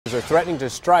Are threatening to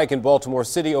strike in Baltimore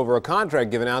City over a contract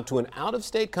given out to an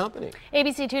out-of-state company.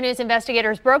 ABC 2 News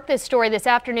investigators broke this story this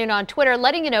afternoon on Twitter,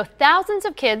 letting you know thousands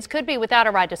of kids could be without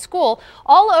a ride to school,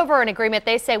 all over an agreement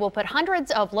they say will put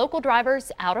hundreds of local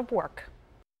drivers out of work.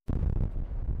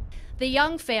 The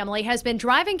Young family has been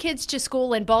driving kids to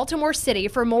school in Baltimore City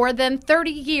for more than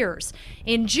 30 years.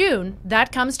 In June,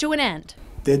 that comes to an end.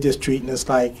 They're just treating us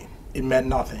like it meant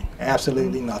nothing,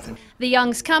 absolutely nothing. The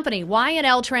Young's company,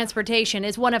 Y&L Transportation,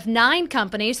 is one of 9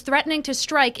 companies threatening to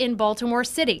strike in Baltimore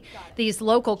City. These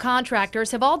local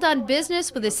contractors have all done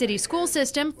business with the city school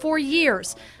system for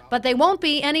years, but they won't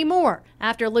be anymore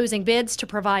after losing bids to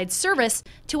provide service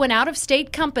to an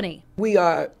out-of-state company. We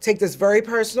take this very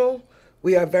personal.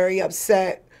 We are very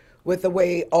upset with the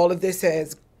way all of this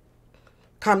has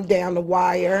come down the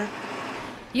wire.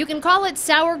 You can call it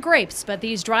sour grapes, but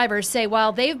these drivers say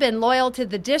while they've been loyal to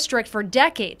the district for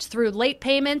decades through late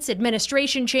payments,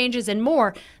 administration changes, and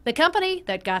more, the company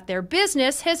that got their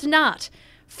business has not.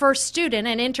 First Student,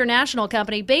 an international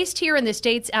company based here in the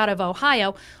States out of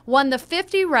Ohio, won the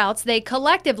 50 routes they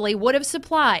collectively would have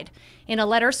supplied. In a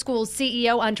letter, school's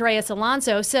CEO Andreas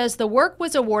Alonso says the work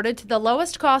was awarded to the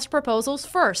lowest cost proposals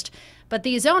first. But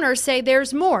these owners say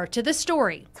there's more to the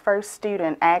story. First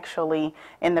Student actually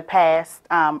in the past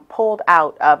pulled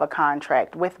out of a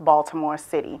contract with Baltimore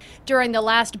City. During the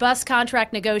last bus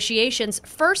contract negotiations,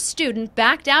 First Student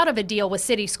backed out of a deal with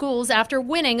city schools after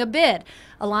winning a bid.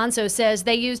 Alonso says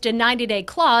they used a 90-day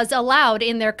clause allowed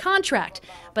in their contract.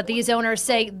 But these owners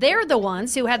say they're the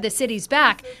ones who had the city's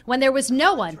back when there was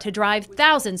no one to drive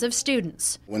thousands of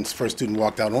students. When First Student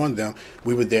walked out on them,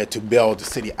 we were there to bail the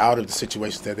city out of the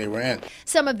situations that they were in.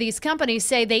 Some of these companies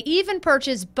say they even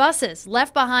purchased buses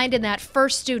left behind in that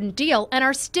First Student deal and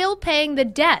are still paying the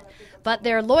debt. But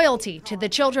their loyalty to the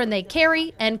children they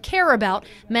carry and care about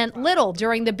meant little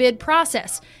during the bid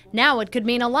process. Now it could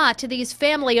mean a lot to these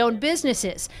family-owned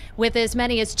businesses, with as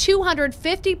many as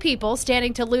 250 people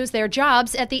standing to lose their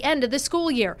jobs at the end of the school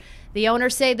year. The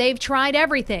owners say they've tried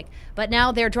everything, but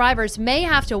now their drivers may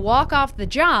have to walk off the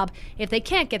job if they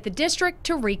can't get the district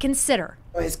to reconsider.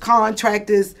 As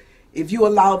contractors, if you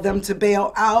allow them to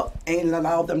bail out and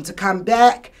allow them to come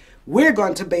back, we're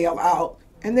going to bail out.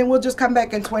 And then we'll just come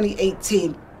back in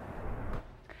 2018.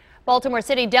 Baltimore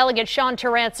City Delegate Sean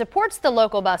Tarrant supports the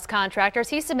local bus contractors.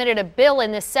 He submitted a bill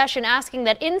in this session asking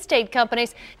that in-state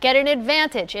companies get an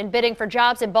advantage in bidding for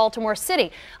jobs in Baltimore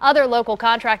City. Other local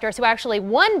contractors who actually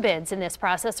won bids in this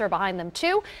process are behind them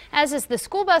too, as is the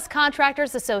School Bus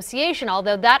Contractors Association,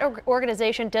 although that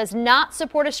organization does not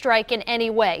support a strike in any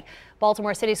way.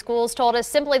 Baltimore City Schools told us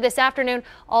simply this afternoon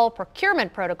all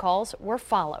procurement protocols were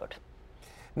followed.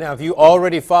 Now, if you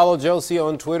already follow Josie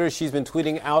on Twitter, she's been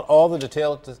tweeting out all the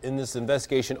details in this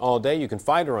investigation all day. You can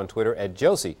find her on Twitter at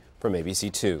Josie from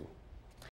ABC 2.